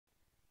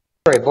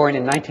born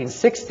in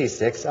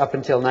 1966 up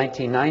until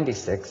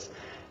 1996,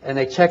 and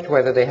they checked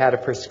whether they had a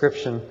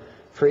prescription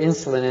for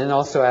insulin, and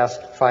also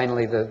asked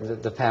finally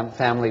the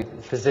family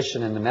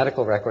physician in the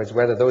medical records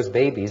whether those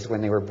babies,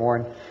 when they were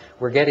born,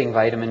 were getting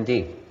vitamin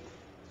D.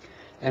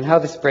 And how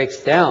this breaks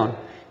down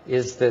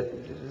is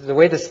that the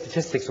way the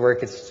statistics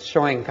work, it's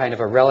showing kind of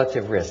a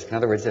relative risk. In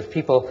other words, if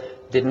people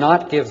did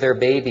not give their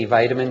baby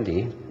vitamin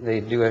D, they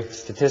do a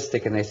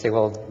statistic and they say,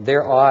 well,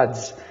 their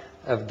odds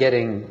of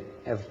getting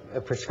a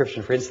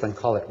prescription for insulin,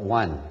 call it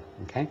 1.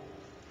 Okay?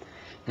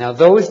 Now,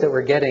 those that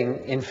were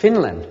getting, in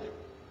Finland,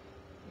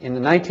 in the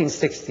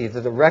 1960s,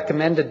 the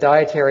recommended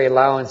dietary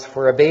allowance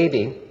for a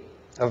baby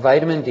of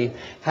vitamin D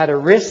had a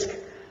risk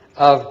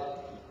of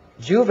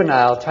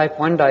juvenile type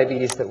 1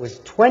 diabetes that was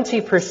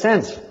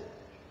 20%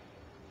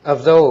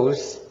 of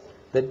those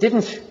that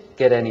didn't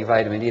get any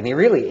vitamin D. And the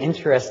really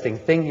interesting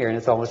thing here, and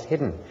it's almost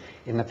hidden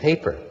in the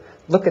paper,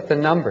 look at the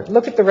number.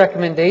 Look at the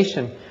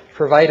recommendation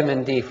for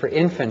vitamin D for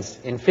infants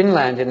in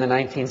Finland in the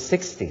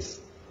 1960s.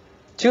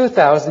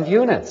 2,000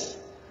 units.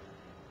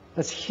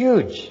 That's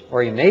huge.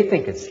 Or you may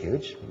think it's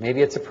huge.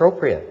 Maybe it's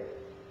appropriate.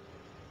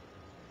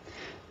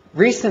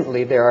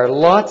 Recently, there are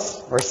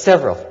lots, or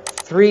several,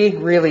 3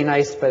 really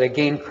nice, but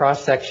again,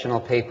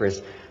 cross-sectional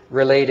papers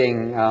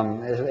relating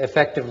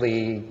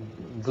effectively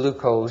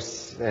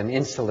glucose and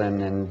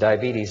insulin and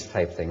diabetes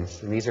type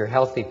things. And these are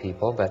healthy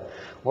people, but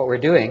what we're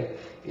doing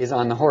is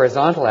on the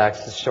horizontal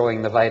axis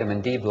showing the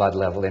vitamin D blood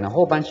level in a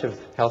whole bunch of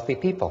healthy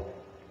people.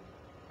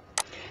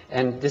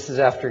 And this is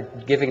after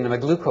giving them a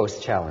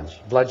glucose challenge,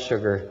 blood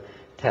sugar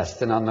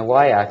test. And on the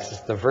y-axis,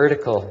 the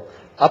vertical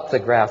up the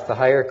graph, the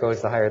higher it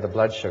goes, the higher the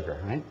blood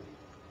sugar, right?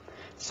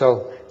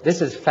 So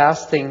this is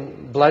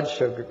fasting blood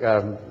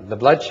sugar, the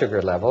blood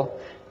sugar level.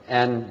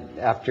 And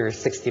after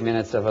 60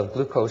 minutes of a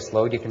glucose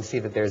load, you can see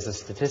that there's a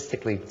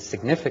statistically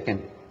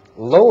significant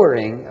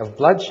lowering of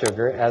blood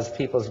sugar as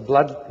people's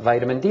blood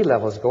vitamin D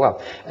levels go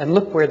up. And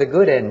look where the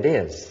good end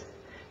is.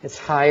 It's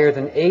higher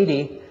than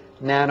 80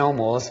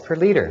 nanomoles per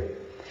liter.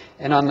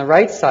 And on the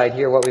right side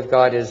here, what we've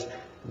got is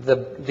the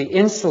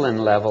insulin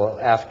level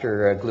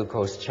after a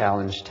glucose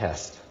challenge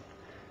test.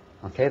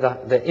 Okay,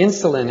 the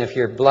insulin, if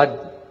your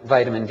blood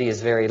vitamin D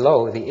is very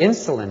low, the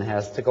insulin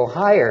has to go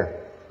higher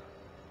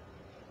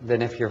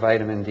than if your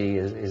vitamin D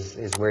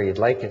is where you'd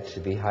like it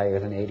to be, higher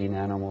than 80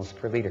 nanomoles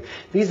per liter.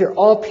 These are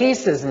all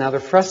pieces. Now, the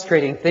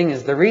frustrating thing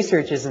is the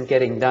research isn't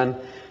getting done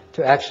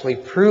to actually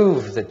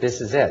prove that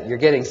this is it. You're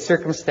getting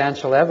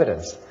circumstantial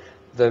evidence.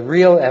 The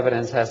real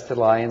evidence has to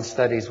lie in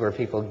studies where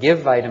people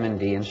give vitamin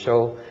D and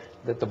show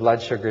that the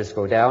blood sugars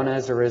go down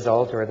as a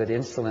result, or that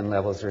insulin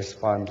levels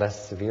respond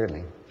less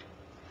severely.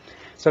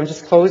 So I'm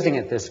just closing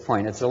at this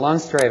point. It's a long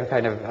story.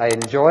 I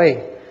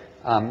enjoy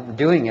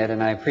doing it,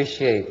 and I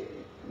appreciate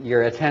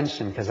your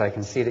attention because I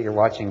can see that you're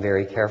watching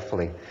very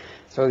carefully.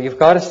 So you've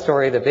got a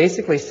story that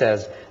basically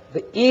says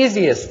the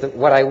easiest,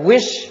 what I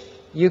wish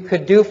you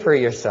could do for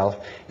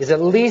yourself is at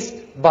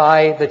least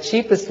buy the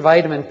cheapest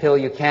vitamin pill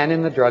you can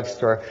in the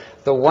drugstore,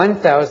 the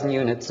 1,000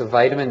 units of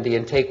vitamin D,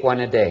 and take 1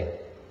 a day.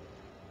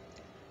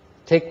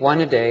 Take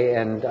 1 a day,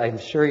 and I'm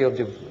sure you'll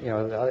do,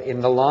 in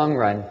the long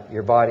run,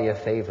 your body a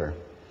favor.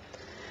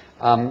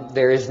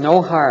 There is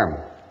no harm.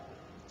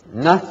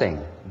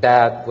 Nothing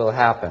bad will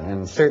happen.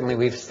 And certainly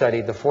we've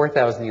studied the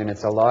 4,000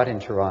 units a lot in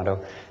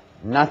Toronto.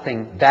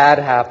 Nothing bad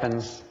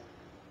happens.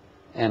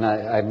 And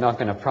I'm not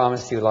going to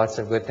promise you lots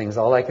of good things.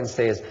 All I can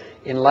say is,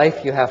 in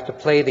life you have to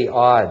play the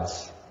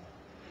odds.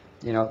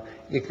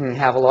 You can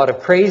have a lot of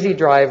crazy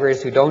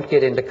drivers who don't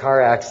get into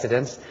car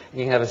accidents.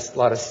 You can have a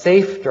lot of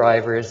safe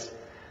drivers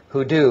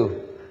who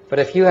do. But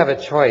if you have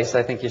a choice,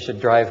 I think you should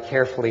drive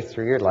carefully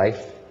through your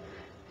life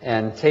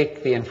and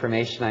take the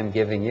information I'm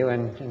giving you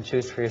and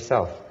choose for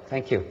yourself.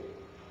 Thank you.